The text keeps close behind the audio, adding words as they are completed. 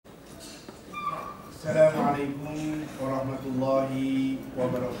Assalamualaikum warahmatullahi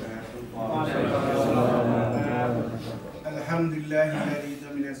wabarakatuh. Alhamdulillahilladzi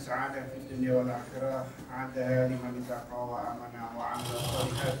min as-sa'adah fid dunya wal akhirah adaha liman ittaqa wa amana wa 'amila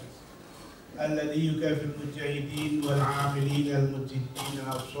shalihat alladzi yukafil mujahidin wal 'amilin al mujahidin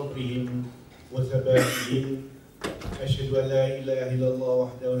ala sabrihim wa thabatihim. Asyhadu an la ilaha illallah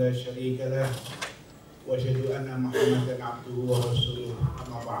wahdahu la syarika lah wa asyhadu anna Muhammadan 'abduhu wa rasuluh.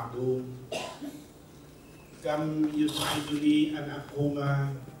 Amma ba'du. Kam yus'iduni an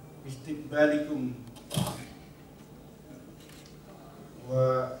aquma istiqbalikum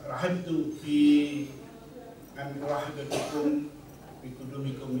wa rahabtu fi an urahibatukum bi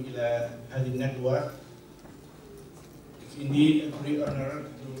kudumikum ila hadhihi nadwa. It's indeed a great honor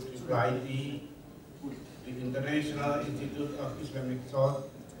to IIIT, the International Institute of Islamic Thought,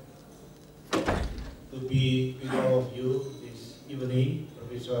 to be with all of you this evening.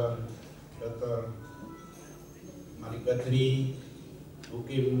 Prof.Dr. Malik Badri, who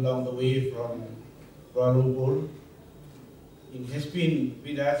came along the way from Kuala Lumpur. He has been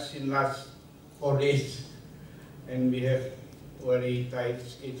with us in last 4 days, and we have very tight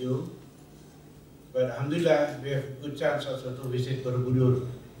schedule. But alhamdulillah, we have a good chance also to visit Borobudur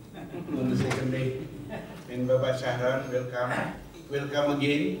on the second day. And Bapak Syahran, welcome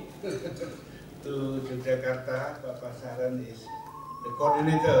again to Yogyakarta. Bapak Syahran is the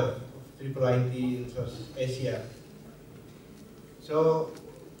coordinator of IIIT in South Asia. So,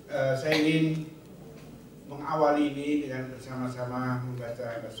 saya ingin mengawali ini dengan bersama-sama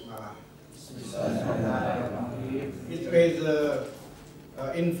membaca basmalah. It is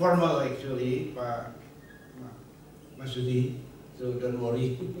informal actually, Pak Masudi, so don't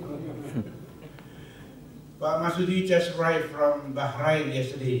worry. Pak Masudi just arrived from Bahrain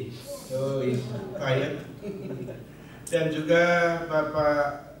yesterday, so he's tired. Dan juga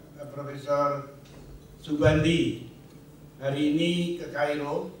Bapak Profesor Subandi hari ini ke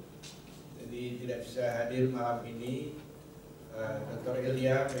Kairo, jadi tidak bisa hadir malam ini. Dr.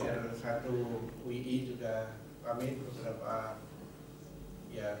 Elia, PR1 UI juga pamit. Beberapa,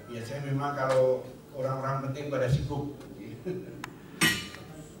 ya biasanya memang kalau orang-orang penting pada sibuk.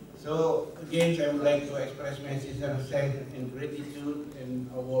 So again, I would like to express my sincere thanks and gratitude and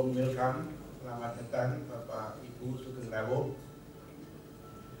a warm welcome. Selamat datang Bapak Ibu Sugeng Rawo.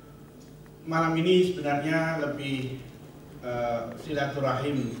 Malam ini sebenarnya lebih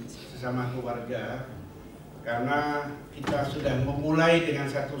silaturahim sesama keluarga, karena kita sudah memulai dengan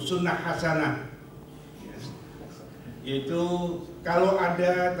satu sunnah hasanah, yaitu kalau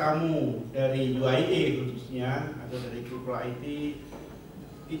ada tamu dari UIA khususnya atau dari IIIT,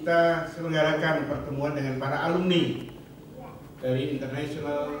 kita selenggarakan pertemuan dengan para alumni dari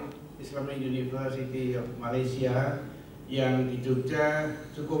International Islamic University of Malaysia yang di Jogja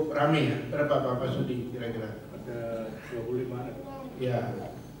cukup ramai ya. Berapa Pak Sudi kira-kira? Ada 25. Ya,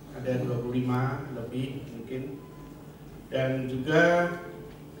 ada 25 lebih mungkin. Dan juga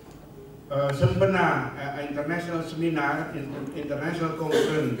sempena International Seminar, International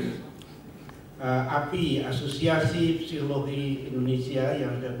Conference API, Asosiasi Psikologi Indonesia,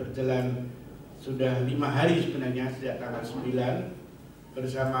 yang sudah berjalan sudah 5 hari sebenarnya sejak tanggal 9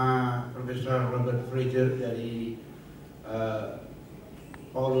 bersama Profesor Robert Fraser dari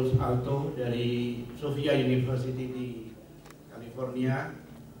Paulus Alto dari Sofia University di California,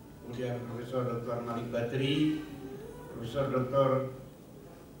 kemudian Prof.Dr. Malik Badri, Prof.Dr.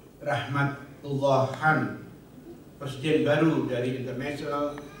 Rahmatullah Han, Presiden baru dari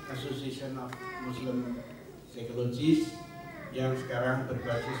International Association of Muslim Psychologists, yang sekarang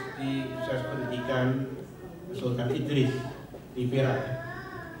berbasis di Pusat Pendidikan Sultan Idris di Perak.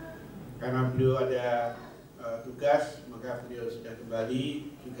 Karena beliau ada tugas, maka beliau sudah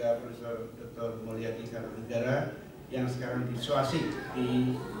kembali. Juga Prof.Dr. Mulyadi Kartanegara yang sekarang disuasik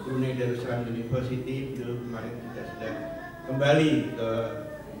di Brunei Darussalam University, beliau kemarin juga sudah kembali ke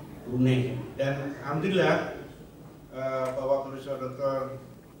Brunei. Dan alhamdulillah bahwa Prof.Dr.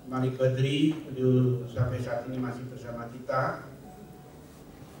 Malik Badri, beliau sampai saat ini masih bersama kita.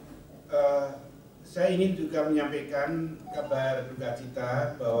 Saya ingin juga menyampaikan kabar duka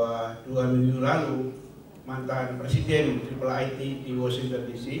cita bahwa 2 minggu lalu mantan Presiden IIIT di Washington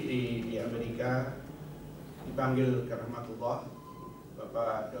DC di Amerika dipanggil ke rahmatullah,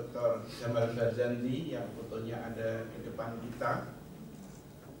 Bapak Dr. Jamal Barzanji, yang fotonya ada di depan kita.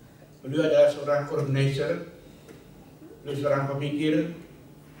 Beliau adalah seorang organizer, beliau seorang pemikir,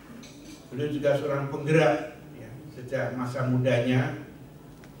 beliau juga seorang penggerak ya, sejak masa mudanya,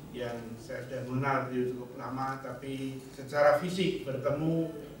 yang saya sudah mengenal beliau cukup lama, tapi secara fisik bertemu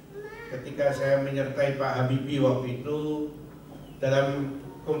ketika saya menyertai Pak Habibie waktu itu dalam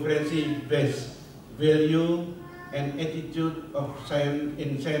konferensi BES value and attitude of science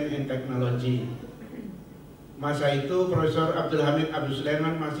in science and technology. Masa itu Profesor Abdul Hamid Abdul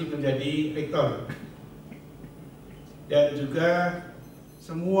Sulaiman masih menjadi rektor, dan juga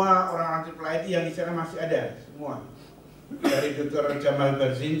semua orang-orang IIIT yang di sana masih ada semua, dari Dr. Jamal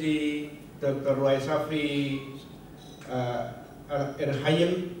Barzanji, Dr. Ruai Safi,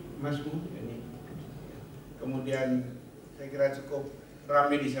 Erhayem, Masmu, ini. Kemudian saya kira cukup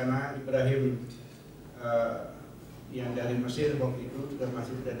ramai di sana. Ibrahim yang dari Mesir waktu itu juga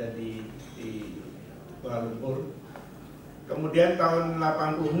masih berada di Kuala Lumpur. Kemudian tahun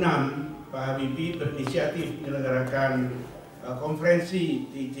 86 Pak Habibie berinisiatif menyelenggarakan konferensi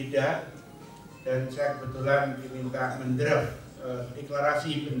di Jeddah, dan saya kebetulan diminta mendraft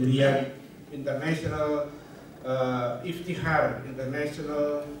deklarasi pendirian International Iftihar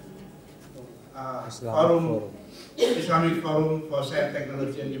International Islamic Forum for Science,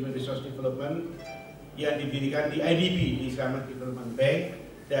 Technology and Human Resource Development yang didirikan di IDB, di Islamic Development Bank,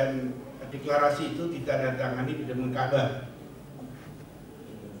 dan deklarasi itu ditandatangani di depan Ka'bah.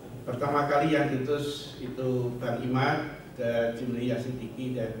 Pertama kali yang diutus itu Bang Imad, Jimli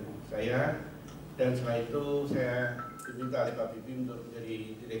Yasidiki, dan saya. Dan setelah itu saya diminta oleh Pak Habibie untuk menjadi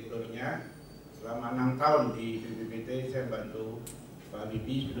direkturnya. Selama 6 tahun di BPPT saya bantu Pak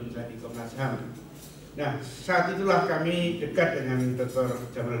Habibie sebelum saya di Komnas HAM. Nah, saat itulah kami dekat dengan Dr.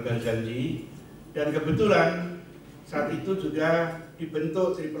 Jamal Barzanji, dan kebetulan saat itu juga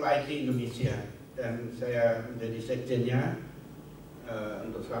dibentuk IIIT Indonesia, dan saya menjadi sekjennya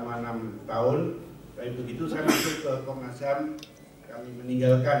untuk selama 6 tahun. Tapi begitu saya masuk ke Komnas HAM, kami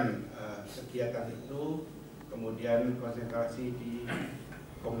meninggalkan kegiatan itu, kemudian konsentrasi di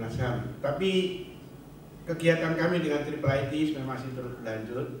Komnas HAM. Tapi kegiatan kami dengan IIIT masih terus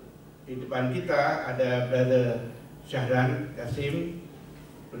berlanjut. Di depan kita ada Brother Syahran Kasim,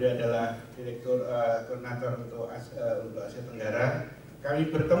 beliau adalah Direktur Koordinator untuk Asia Tenggara. Kami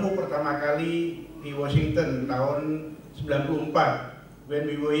bertemu pertama kali di Washington tahun 94, when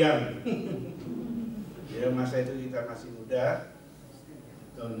we were young. Ya, masa itu kita masih muda,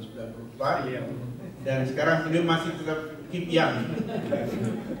 tahun 94, dan sekarang beliau masih tetap keep young.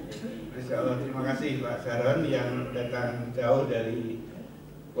 Masya Allah, terima kasih Pak Sharon yang datang jauh dari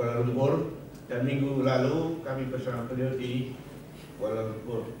Kuala Lumpur, dan minggu lalu kami bersama beliau di Kuala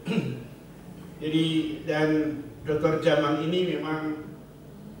Lumpur. Jadi, dan Dr. Jamal ini memang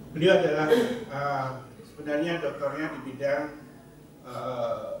beliau adalah sebenarnya doktornya di bidang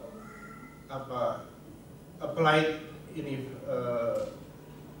applied ini,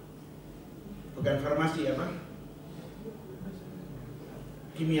 bukan farmasi, apa?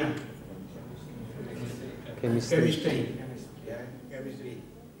 Kimia. Chemistry. Ya, chemistry.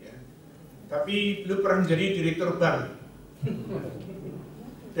 Ya. Tapi beliau pernah menjadi direktur bank.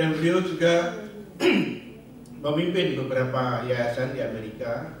 Dan beliau juga memimpin beberapa yayasan di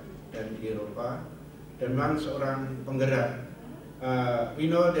Amerika dan di Eropa, dan memang seorang penggerak. We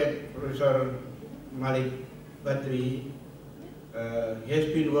know that Profesor Malik Badri has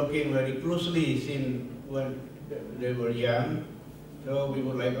been working very closely since when they were young. So we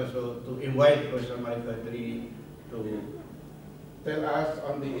would like also to invite Professor Malik Badri to tell us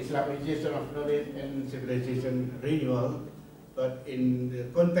on the Islamization of knowledge and civilization renewal, but in the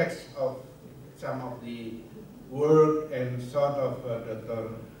context of some of the work and thought of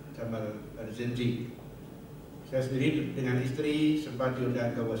Dr. Jamal Barzanji. Saya sendiri dengan istri sempat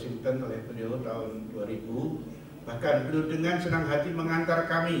diundang ke Washington oleh beliau tahun 2000. Bahkan beliau dengan senang hati mengantar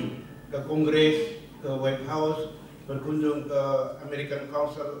kami ke Kongres, ke White House, berkunjung ke American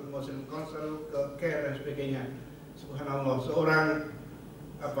Council, Muslim Council, ke CARE dan sebagainya. Subhanallah, seorang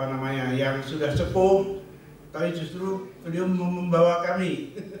yang sudah sepuh, tapi justru beliau membawa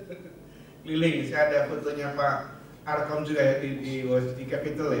kami keliling. Saya ada fotonya Pak Arkom juga ya di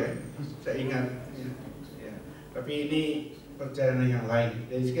Capitol ya, saya ingat. Ya. Tapi ini perjalanan yang lain.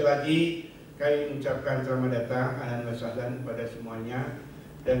 Jadi sekali lagi kami mengucapkan selamat datang, ahlan wa sahlan kepada semuanya.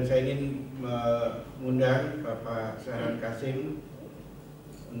 Dan saya ingin mengundang Bapak Syahran Kasim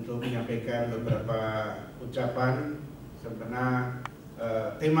untuk menyampaikan beberapa ucapan sempena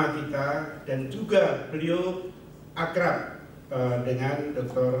tema kita, dan juga beliau akrab dengan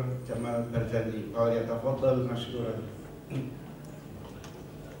Dr. Jamal Barzanji. Falyatafaddal masykuran.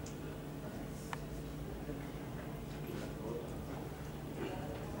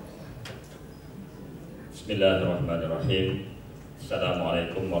 Bismillahirrahmanirrahim.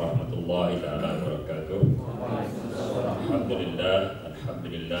 Assalamualaikum warahmatullahi wabarakatuh. Alhamdulillah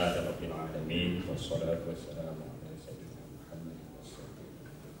rabbil alamin, wassalatu wassalamu ala sayyidina Muhammad.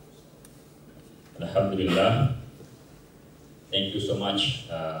 Alhamdulillah, Thank you so much,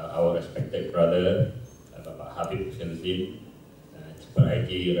 our respected brother, Bapak Habib Khilzin,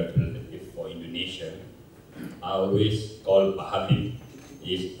 IIIT representative for Indonesia. I always call Pak Habib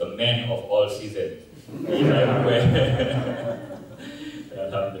is the man of all seasons. He's everywhere.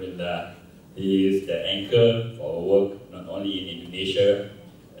 Alhamdulillah. He is the anchor for our work, not only in Indonesia,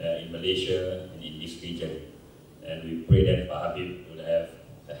 in Malaysia, and in this region. And we pray that Pak Habib will have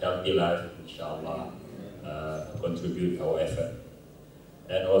a healthy life, inshallah, contribute our effort.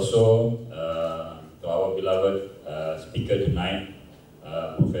 And also to our beloved speaker tonight,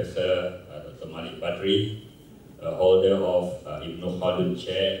 Professor Dr. Malik Badri, holder of Ibn Khaldun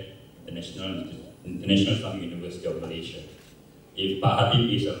Chair, International Islamic University of Malaysia. If Pak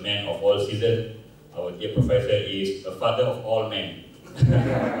Habib is a man of all seasons, our dear professor is a father of all men.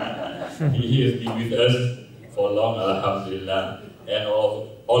 He has been with us for long, alhamdulillah, and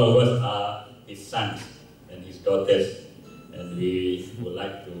all of us are his sons and his daughters, and we would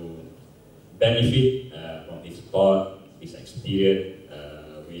like to benefit from his thought, his experience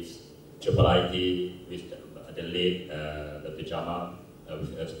with IIIT, with the late Dr. Jamal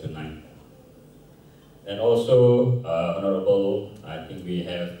with us tonight. And also, Honorable, I think we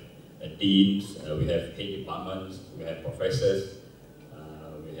have deans, we have head departments, we have professors,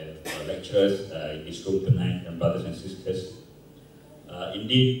 we have lecturers in this room tonight, and brothers and sisters.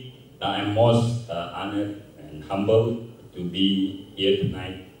 Indeed, I am most honored and humbled to be here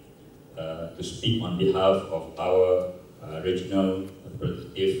tonight to speak on behalf of our regional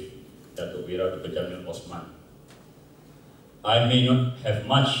representative, Dr. Jamal Osman. I may not have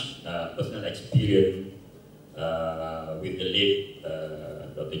much personal experience with the late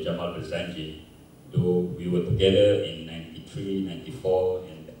Dr. Jamal Barzanji, though we were together in 93, 94,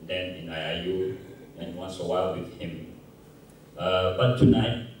 and then in IIU, and once a while with him. But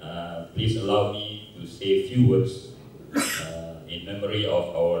tonight, please allow me to say a few words in memory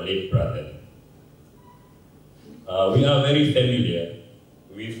of our late brother. We are very familiar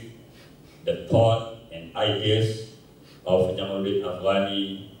with the thought and ideas of Jamaluddin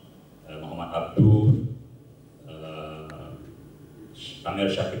Afghani, Muhammad Abdul, Amir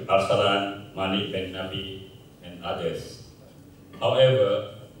Shakib Arsalan, Malik bin Nabi, and others.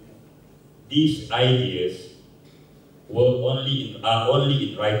 However, these ideas are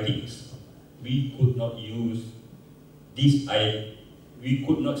only in writings. We could not use these ideas. We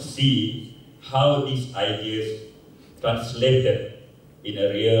could not see how these ideas translated in a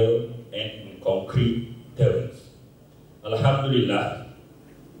real and in concrete terms. Alhamdulillah,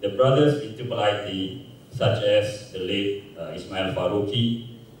 the brothers in IIIT, such as the late Ismail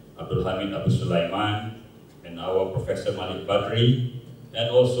Faruqi, Abdul Hamid Abu Sulaiman, and our Professor Malik Badri, and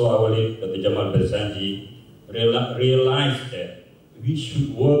also our late Dr. Jamal Barzanji, realized that we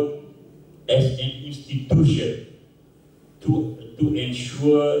should work as an institution to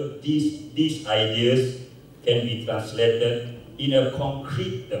ensure these ideas can be translated in a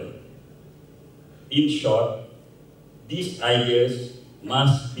concrete term. In short, these ideas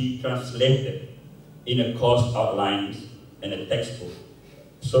must be translated in a course outlines and a textbook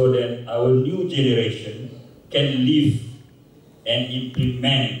so that our new generation can live and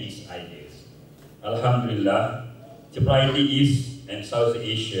implement these ideas. Alhamdulillah, IIIT East and South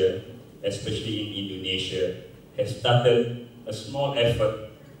Asia, especially in Indonesia, has started a small effort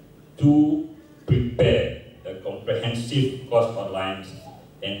to prepare a comprehensive course outlines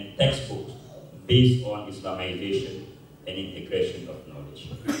and textbooks based on Islamization and integration of knowledge.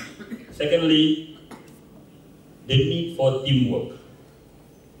 Secondly, the need for teamwork.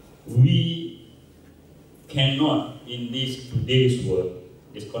 We cannot, in this today's world,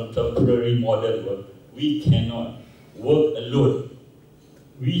 this contemporary modern world, we cannot work alone.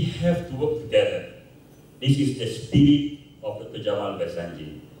 We have to work together. This is the spirit of Dr. Jamal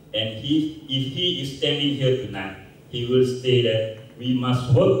Barzanji. And if he is standing here tonight, he will say that we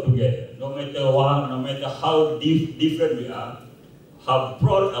must work together, no matter what, no matter how different we are, how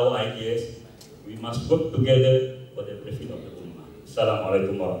broad our ideas, we must work together for the benefit of the Ummah.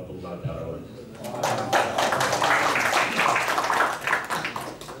 Assalamualaikum warahmatullahi wabarakatuh.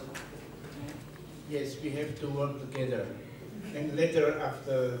 Yes, we have to work together. And later,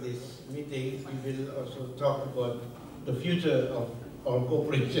 after this meeting, we will also talk about the future of our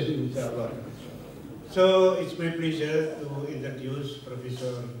cooperation, inshallah. So it's my pleasure to introduce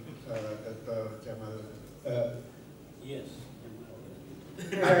Professor Dr. Jamal. Yes.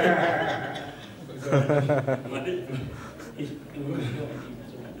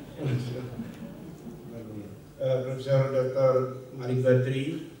 Professor Dr. Malik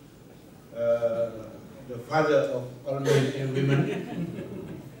Badri, the father of all men and women.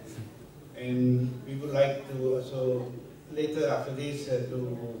 And we would like to also later after this to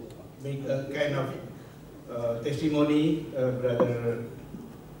make a kind of testimony. Brother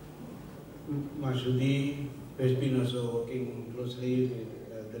Masudi has been also working closely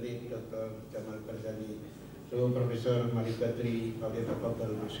with the late Dr. Jamal Barzanji. So Professor Malik Badri,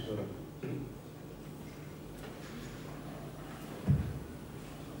 Prof.Dr. Mashkur.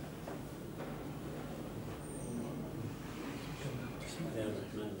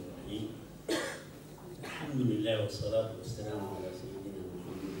 Alhamdulillah wassalatu wassalamu ala sayyidina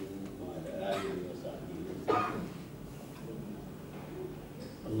Muhammadin wa ala alihi wa sahbihi.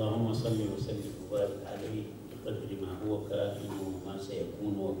 Allahumma salli wa sallim wa barik alayhi biqadri ma huwa ka'in wa ma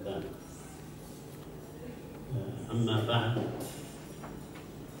sayakun wa kan. Amma ba'd,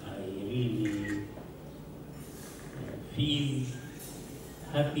 I really feel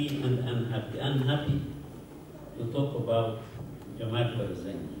happy and unhappy. Unhappy to talk about Jamal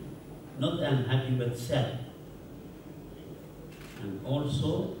Barzanji. Not unhappy but sad. And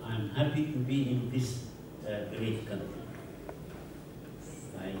also, I'm happy to be in this great country.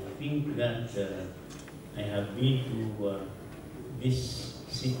 I think that I have been to this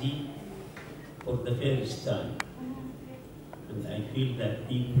city for the first time. And I feel that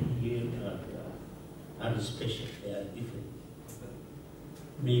people here are special, they are different.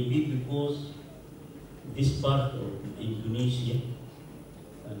 Maybe because this part of Indonesia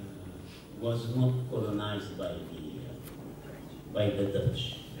was not colonized by the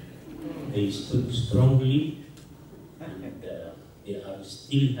Dutch. They stood strongly, and they are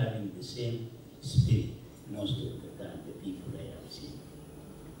still having the same spirit most of the time, the people I have seen.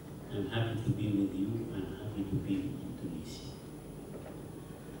 I'm happy to be with you, I'm happy to be in Tunisia.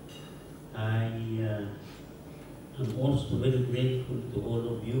 I am also very grateful to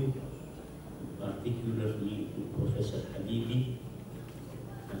all of you, particularly to Professor Habibi,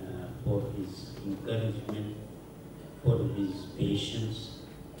 for his encouragement, for his patience,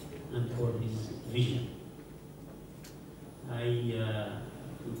 and for his vision.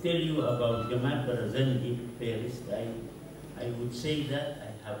 To tell you about Jamal Barzanji first, I would say that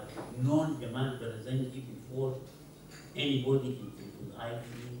I have known Jamal Barzanji before anybody in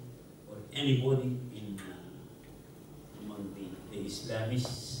IIIT or anybody among the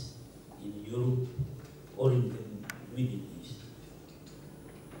Islamists in Europe or in the Middle East.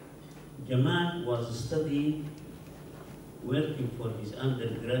 Jamal was studying, working for his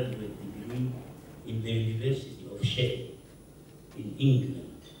undergraduate degree in the University of Sheffield in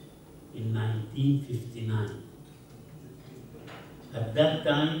England in 1959. At that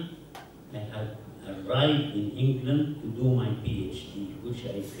time, I had arrived in England to do my PhD, which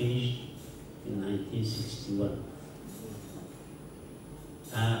I finished in 1961.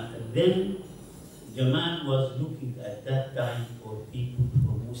 Then Jamal was looking at that time for people,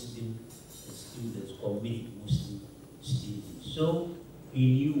 for Muslim students, committed Muslim students. So he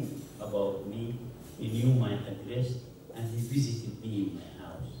knew about me, he knew my address, and he visited me in my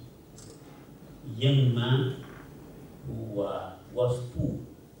house. A young man who was poor.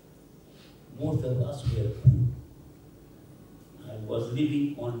 Both of us were poor. I was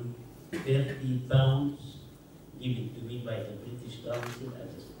living on 30 pounds given to me by the British Council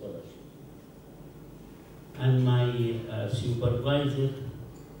as a scholarship. And my supervisor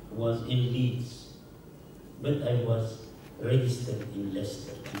was in Leeds, but I was registered in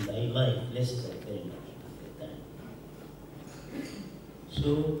Leicester, and I liked Leicester very much at the time.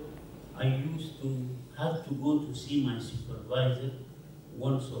 So I used to have to go to see my supervisor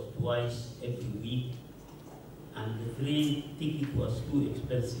once or twice every week, and the train ticket was too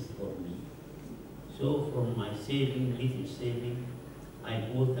expensive for me. So from my little saving, I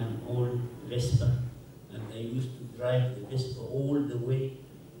bought an old Vespa, and I used to drive the Vespa all the way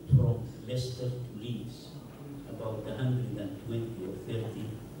from Leicester to Leeds, about 120 or 30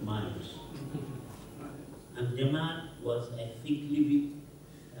 miles. And Jamal was, I think, living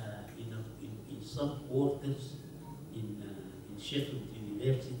in some quarters in Sheffield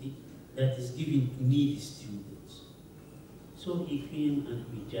University that is given to needy students. So he came and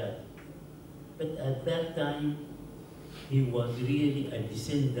we chatted. But at that time, he was really a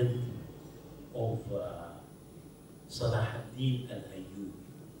descendant of Salah ad-Din al-Ayyubi.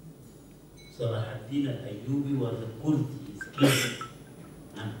 Salah ad-Din al-Ayyubi was a Kurd, he's Kurd,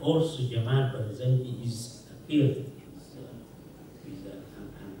 and also Jamal Barzanji is a Kurd. He's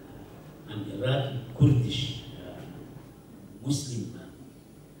an Iraqi Kurdish Muslim man.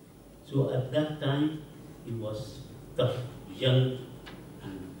 So at that time, he was tough, young,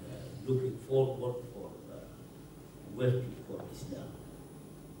 and looking forward for working for Islam.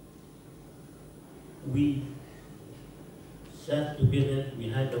 We sat together, we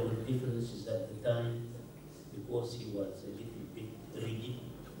had our differences at the time, because he was a little bit rigid.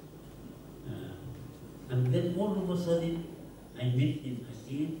 And then all of a sudden, I met him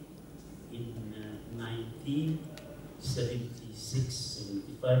again in 1976,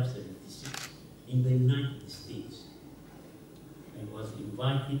 75, 76, in the United States. I was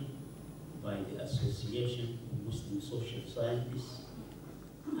invited by the Association of Muslim Social Scientists,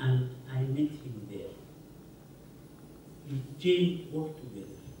 and I met him there. He changed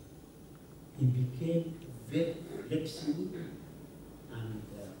altogether. He became very flexible and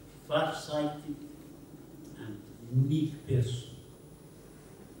far-sighted and unique person.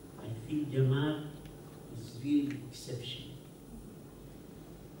 I feel Jamal is really exceptional.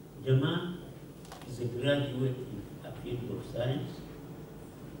 Jamal is a graduate in a field of science,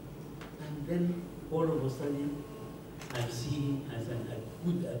 and then all of a sudden I see him as a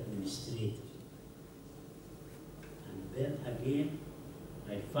good administrator. And then again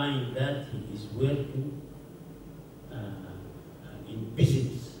I find that he is working in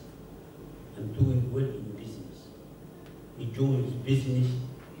business and doing well in business. He joins business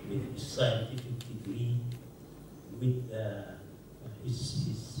with his scientific degree, with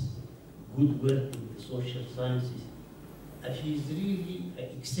his good work in the social sciences. He is really an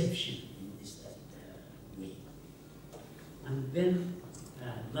exception in this way. And then,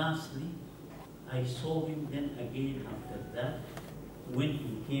 lastly, I saw him then again after that. When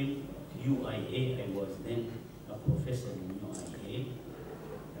he came to UIA, I was then a professor in UIA.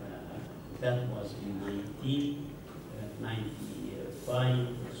 That was in 1995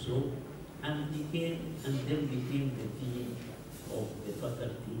 or so. And he came and then became the dean of the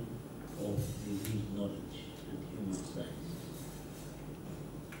faculty of disease knowledge and human science.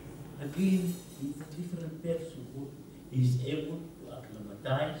 Again, he's a different person. He's able to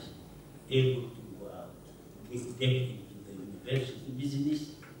acclimatize, able to get into the university business,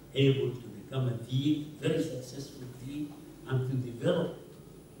 able to become a dean, very successful dean, and to develop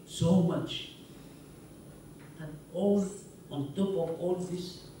so much. And all, on top of all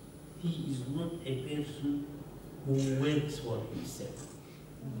this, he is not a person who works for himself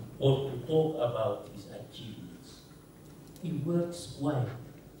or to talk about his achievements. He works quietly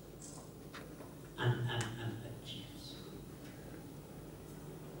and achieves.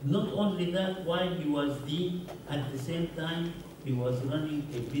 Not only that, while he was dean, at the same time, he was running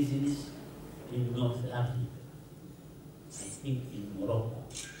a business in North Africa, I think in Morocco.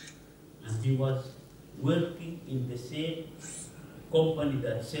 And he was working in the same company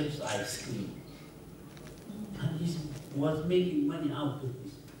that sells ice cream. And he was making money out of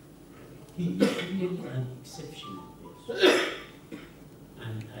this. He is really an exceptional person.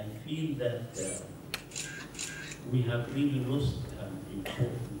 And I feel that we have really lost an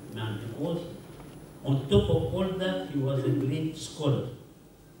important man, because on top of all that, he was a great scholar.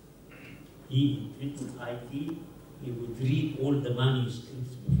 He, in IIIT, he would read all the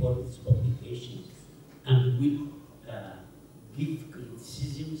manuscripts before its publication and would give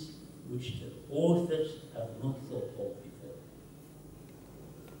criticisms which the authors have not thought of before.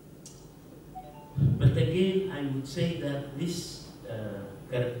 But again, I would say that this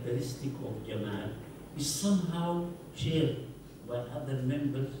characteristic of Jamal is somehow shared by other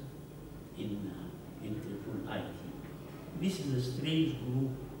members in IIIT. This is a strange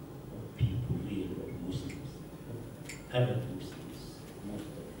group of people here, of Muslims, Arab Muslims, most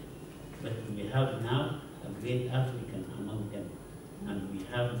of them. But we have now a great African among them, and we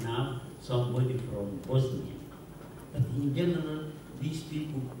have now somebody from Bosnia. But in general, these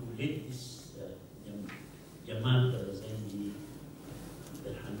people who led this Jamal Barzanji,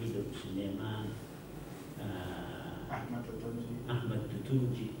 Hamid Suleiman, Ahmed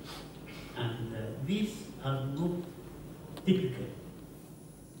Tutunji, and these are not typical.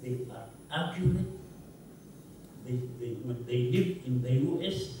 They are accurate. When they lived in the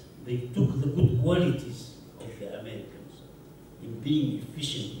US, they took the good qualities of the Americans in being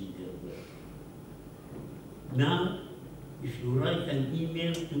efficient in their work. Now, if you write an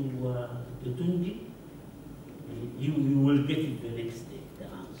email to Tunji, you will get it the next day, the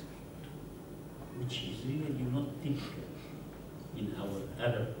answer, which is really not typical in our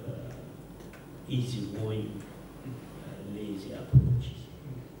Arab easygoing, lazy approaches.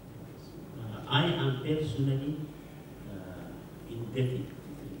 I am personally indebted to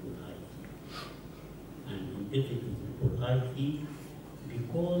IIIT. I'm indebted to IIIT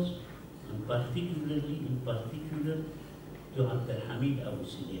because, and particularly, in particular, to Hamid Abu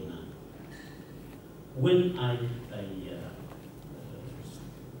Suleiman. When I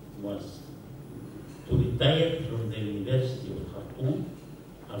was to retire from the University of Khartoum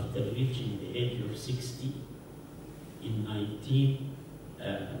after reaching the age of 60 in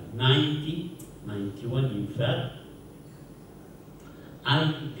 1990, 91 in fact,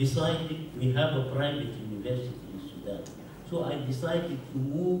 I decided we have a private university in Sudan. So I decided to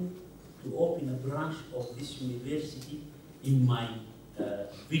move to open a branch of this university in my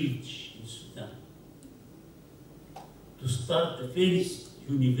village in Sudan. To start the first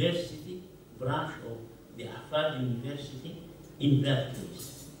university branch of the Afad University in that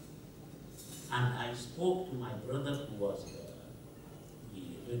place. And I spoke to my brother who was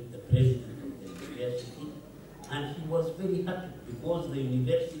the president of the university, and he was very happy because the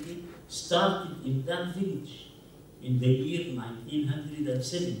university started in that village in the year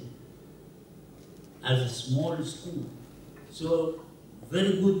 1907 as a small school. So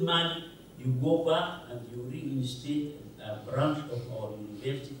very good money, you go back and you reinstate a branch of our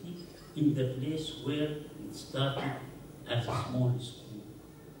university in the place where it started as a small school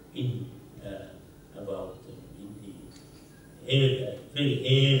in about in the very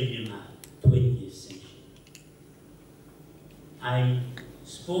early 20th century. I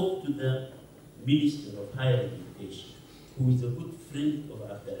spoke to the Minister of Higher Education, who is a good friend of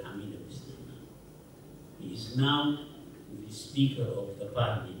Abdul Hamid al-Islam. He is now the Speaker of the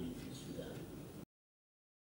Parliament